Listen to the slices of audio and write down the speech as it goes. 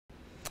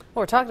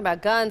Well, we're talking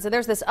about guns, and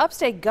there's this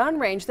Upstate gun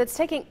range that's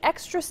taking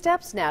extra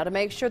steps now to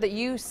make sure that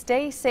you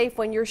stay safe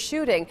when you're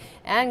shooting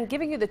and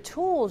giving you the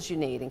tools you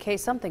need in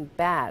case something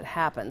bad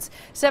happens.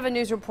 7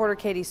 News reporter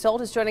Katie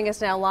Solt is joining us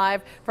now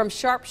live from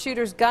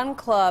Sharpshooters Gun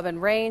Club and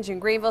Range in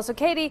Greenville. So,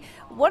 Katie,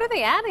 what are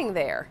they adding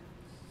there?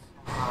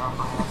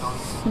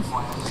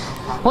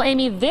 Well,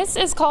 Amy, this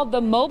is called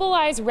the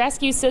Mobilized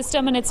Rescue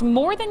System, and it's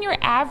more than your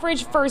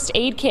average first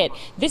aid kit.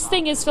 This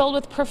thing is filled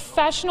with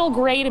professional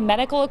grade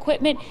medical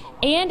equipment,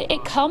 and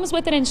it comes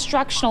with an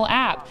instructional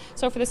app.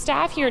 So for the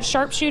staff here at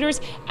Sharpshooters,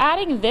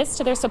 adding this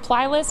to their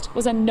supply list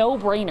was a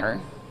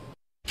no-brainer.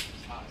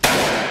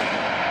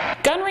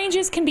 Gun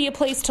ranges can be a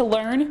place to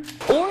learn,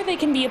 or they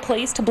can be a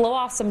place to blow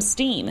off some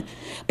steam.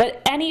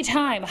 But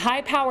anytime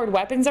high-powered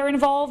weapons are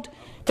involved,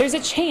 there's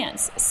a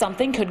chance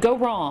something could go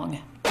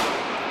wrong.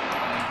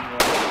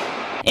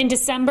 In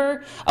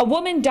December, a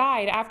woman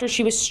died after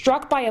she was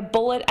struck by a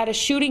bullet at a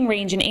shooting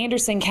range in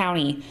Anderson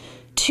County.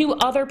 2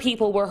 other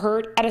people were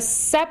hurt at a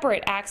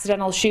separate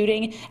accidental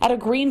shooting at a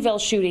Greenville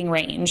shooting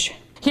range.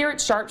 Here at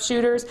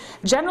Sharpshooters,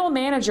 General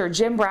Manager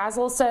Jim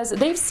Brazel says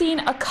they've seen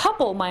a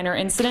couple minor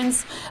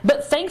incidents,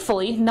 but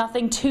thankfully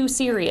nothing too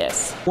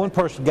serious. One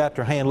person got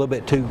their hand a little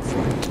bit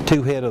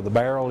too head of the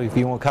barrel, if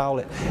you want to call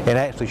it, and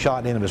actually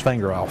shot the end of his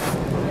finger off,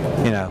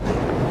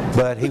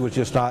 but he was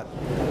just not,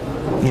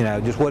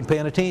 just wasn't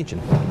paying attention,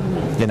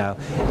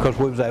 because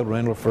we was able to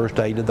render first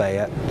aid to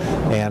that,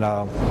 and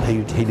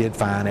he did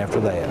fine after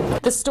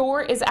that. The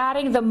store is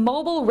adding the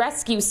mobile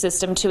rescue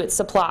system to its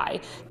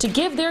supply to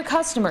give their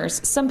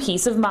customers some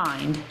peace of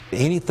mind.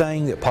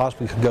 Anything that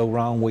possibly could go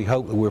wrong, we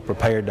hope that we're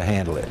prepared to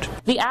handle it.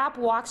 The app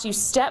walks you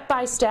step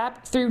by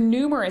step through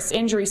numerous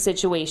injury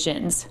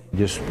situations.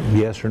 Just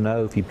yes or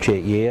no. If you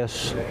check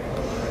yes,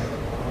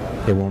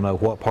 it will know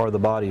what part of the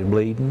body is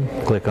bleeding.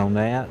 Click on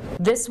that.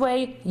 This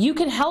way, you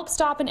can help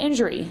stop an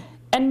injury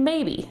and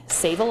maybe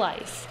save a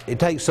life. It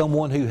takes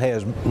someone who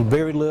has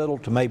very little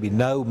to maybe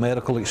no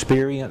medical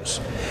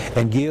experience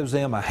and gives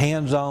them a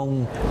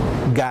hands-on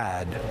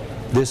guide.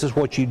 This is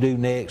what you do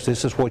next,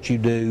 this is what you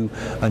do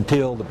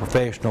until the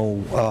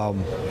professional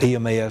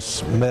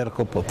EMS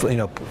medical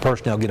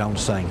personnel get on the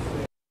scene.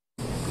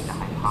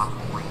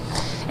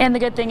 And the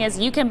good thing is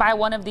you can buy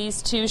one of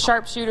these too.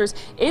 Sharpshooters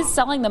is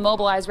selling the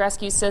Mobilized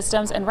Rescue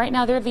Systems, and right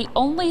now they're the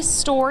only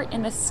store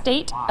in the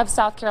state of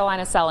South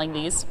Carolina selling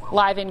these.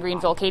 Live in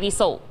Greenville, Katie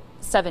Solt,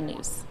 7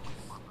 News.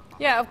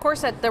 Yeah, of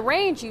course, at the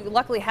range, you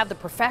luckily have the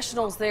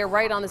professionals there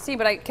right on the scene,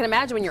 but I can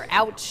imagine when you're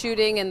out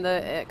shooting and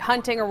the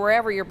hunting or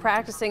wherever you're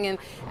practicing and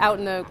out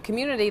in the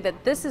community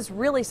that this is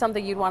really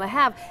something you'd want to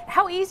have.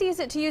 How easy is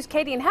it to use,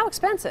 Katie, and how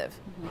expensive?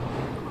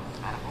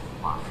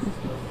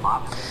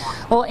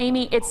 Well,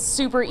 Amy, it's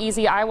super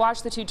easy. I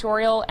watched the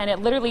tutorial and it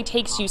literally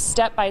takes you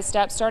step by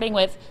step, starting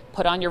with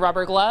put on your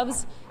rubber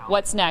gloves.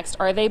 What's next?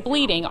 Are they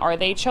bleeding? Are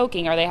they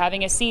choking? Are they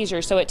having a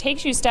seizure? So it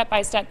takes you step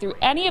by step through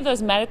any of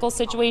those medical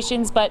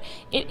situations, but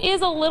it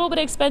is a little bit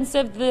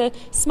expensive. The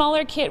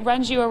smaller kit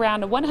runs you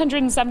around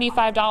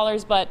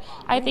 $175, but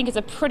I think it's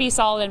a pretty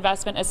solid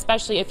investment,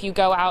 especially if you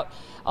go out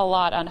a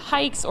lot on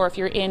hikes or if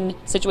you're in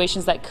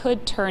situations that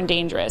could turn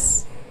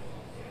dangerous.